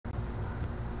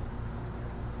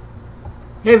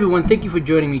Hey everyone, thank you for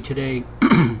joining me today.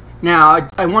 Now,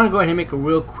 I want to go ahead and make a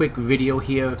real quick video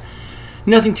here.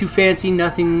 Nothing too fancy,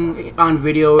 nothing on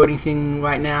video or anything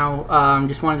right now.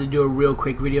 Just wanted to do a real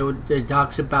quick video that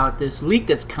talks about this leak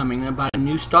that's coming about a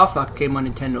new Star Fox game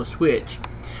on Nintendo Switch.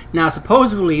 Now,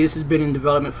 supposedly this has been in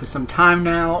development for some time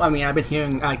now. I mean, I've been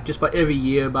hearing like just about every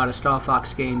year about a Star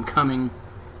Fox game coming.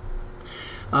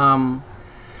 But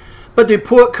the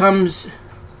report comes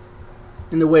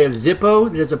in the way of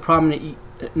Zippo. There's a prominent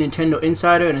Nintendo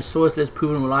insider and a source that has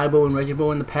proven reliable and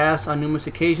reputable in the past on numerous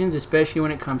occasions, especially when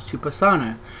it comes to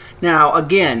Persona. Now,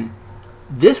 again,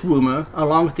 this rumor,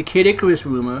 along with the Kid Icarus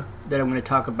rumor that I'm going to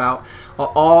talk about, are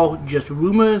all just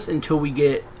rumors until we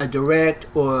get a direct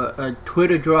or a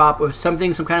Twitter drop or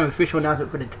something, some kind of official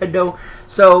announcement for Nintendo.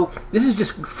 So this is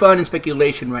just fun and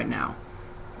speculation right now.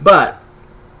 But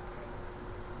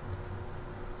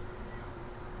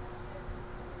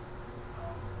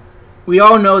we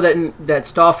all know that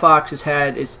Star Fox has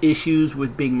had its issues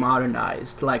with being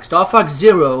modernized. Like Star Fox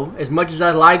Zero, as much as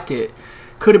I liked it,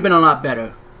 could have been a lot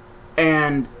better.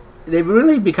 And they've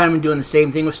really been doing the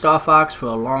same thing with Star Fox for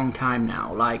a long time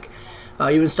now. Like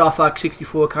even Star Fox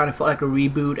 64 kind of felt like a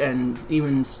reboot, and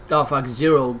even Star Fox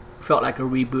Zero felt like a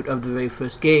reboot of the very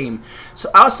first game. So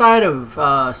outside of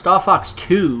Star Fox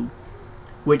 2,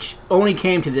 which only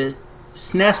came to the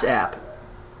SNES app,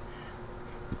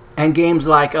 and games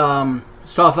like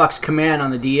Star Fox Command on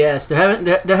the DS, there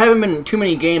haven't been too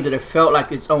many games that have felt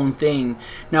like its own thing.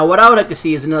 Now, what I would like to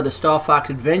see is another Star Fox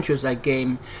Adventures like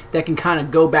game that can kind of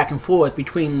go back and forth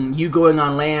between you going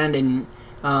on land and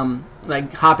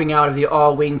like hopping out of the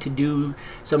All-Wing to do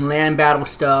some land battle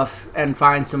stuff and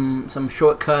find some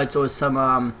shortcuts or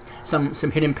some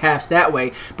hidden paths that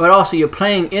way. But also you're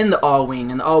playing in the All-Wing,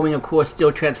 and the All-Wing of course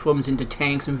still transforms into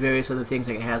tanks and various other things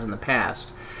like it has in the past.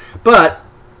 But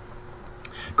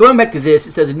going back to this,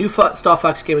 it says a new Star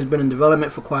Fox game has been in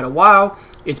development for quite a while.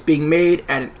 It's being made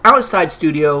at an outside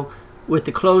studio with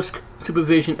the close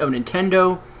supervision of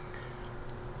Nintendo.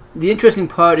 The interesting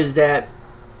part is that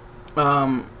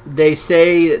they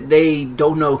say that they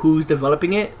don't know who's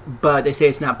developing it, but they say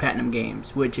it's not Platinum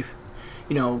Games, which if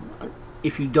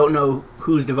you don't know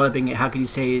who's developing it, how can you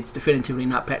say it's definitively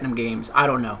not Platinum Games? I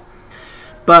don't know.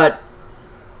 But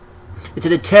it's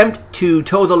an attempt to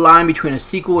toe the line between a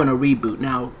sequel and a reboot.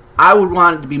 Now, I would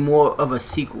want it to be more of a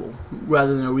sequel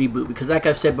rather than a reboot, because like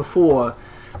I've said before,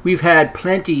 we've had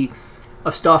plenty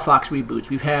of Star Fox reboots.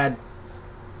 We've had,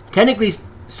 technically,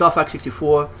 Star Fox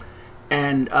 64,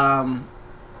 and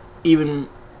even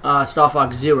Star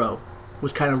Fox Zero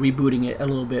was kind of rebooting it a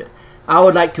little bit. I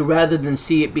would like to, rather than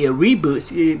see it be a reboot,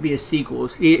 see it be a sequel,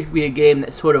 see it be a game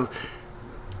that sort of,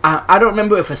 I don't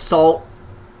remember if Assault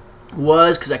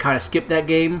was, because I kind of skipped that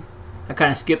game. I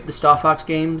kind of skipped the Star Fox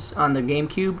games on the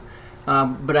GameCube,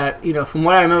 but from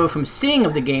what I remember from seeing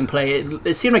of the gameplay,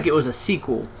 it seemed like it was a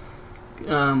sequel.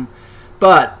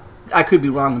 But I could be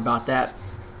wrong about that.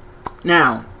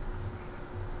 Now,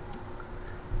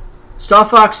 Star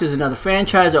Fox is another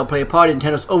franchise that will play a part in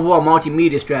Nintendo's overall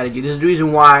multimedia strategy. This is the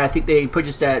reason why I think they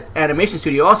purchased that animation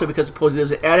studio, also because supposedly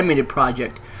there's an animated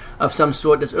project of some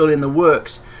sort that's early in the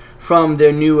works from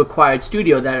their new acquired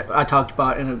studio that I talked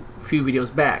about in a few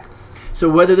videos back. So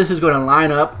whether this is going to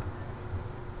line up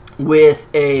with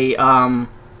a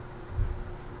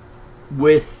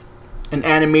with an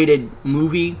animated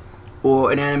movie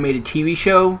or an animated TV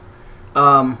show,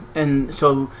 and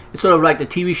so it's sort of like the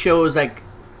TV show is like,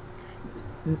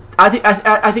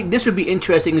 I think this would be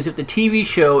interesting, is if the TV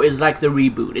show is like the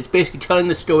reboot. It's basically telling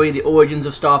the story, the origins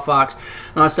of Star Fox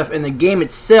and all that stuff, and the game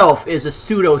itself is a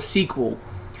pseudo sequel.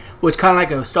 Well, it's kind of like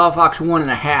a Star Fox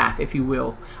 1.5, if you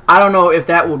will. I don't know if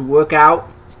that would work out,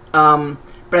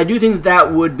 but I do think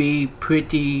that would be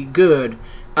pretty good.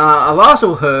 I've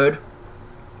also heard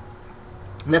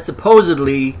that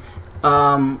supposedly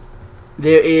there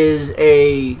is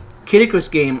a Kid Icarus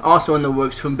game also in the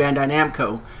works from Bandai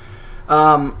Namco.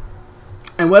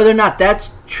 And whether or not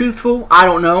that's truthful, I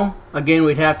don't know. Again,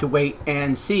 we'd have to wait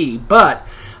and see. But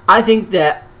I think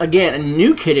that, again, a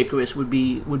new Kid Icarus would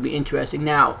be interesting.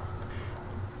 Now,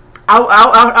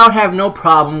 I would have no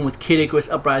problem with Kid Icarus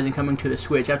Uprising coming to the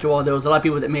Switch. After all, there was a lot of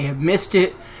people that may have missed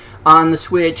it on the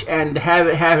Switch, and to have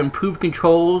it have improved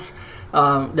controls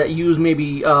that use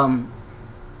maybe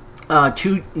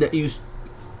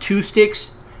two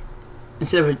sticks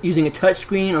instead of using a touch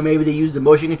screen, or maybe they use the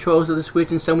motion controls of the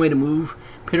Switch in some way to move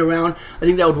it around. I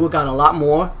think that would work out a lot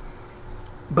more.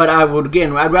 But I'd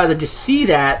rather just see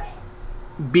that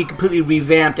be completely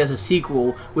revamped as a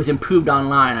sequel with improved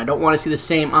online. I don't want to see the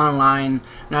same online,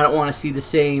 and I don't want to see the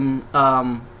same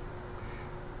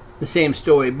the same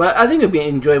story. But I think it'd be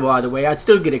enjoyable either way. I'd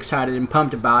still get excited and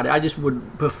pumped about it. I just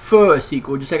would prefer a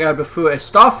sequel, just like I prefer a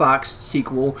Star Fox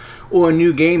sequel or a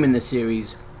new game in the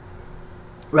series,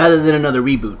 rather than another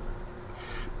reboot.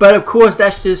 But of course,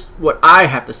 that's just what I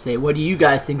have to say. What do you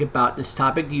guys think about this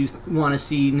topic? Do you want to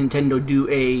see Nintendo do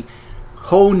a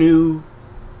whole new...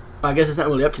 I guess it's not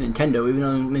really up to Nintendo, even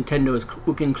though Nintendo is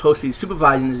looking closely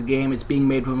supervising this game. It's being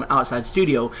made from an outside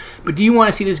studio. But do you want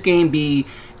to see this game be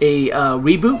a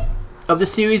reboot of the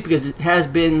series? Because it has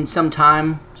been some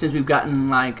time since we've gotten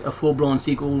like a full-blown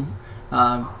sequel.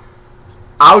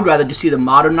 I would rather just see them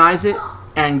modernize it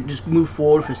and just move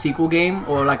forward for a sequel game,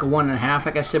 or like a 1.5,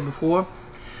 like I said before.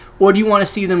 Or do you want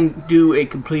to see them do a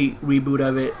complete reboot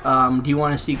of it? Do you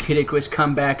want to see Kid Icarus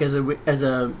come back as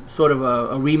a sort of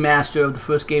a remaster of the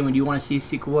first game, or do you want to see a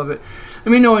sequel of it?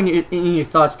 Let me know in your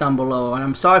thoughts down below. And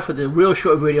I'm sorry for the real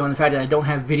short video and the fact that I don't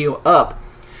have video up,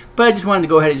 but I just wanted to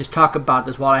go ahead and just talk about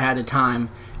this while I had the time.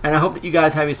 And I hope that you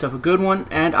guys have yourself a good one,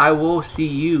 and I will see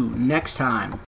you next time.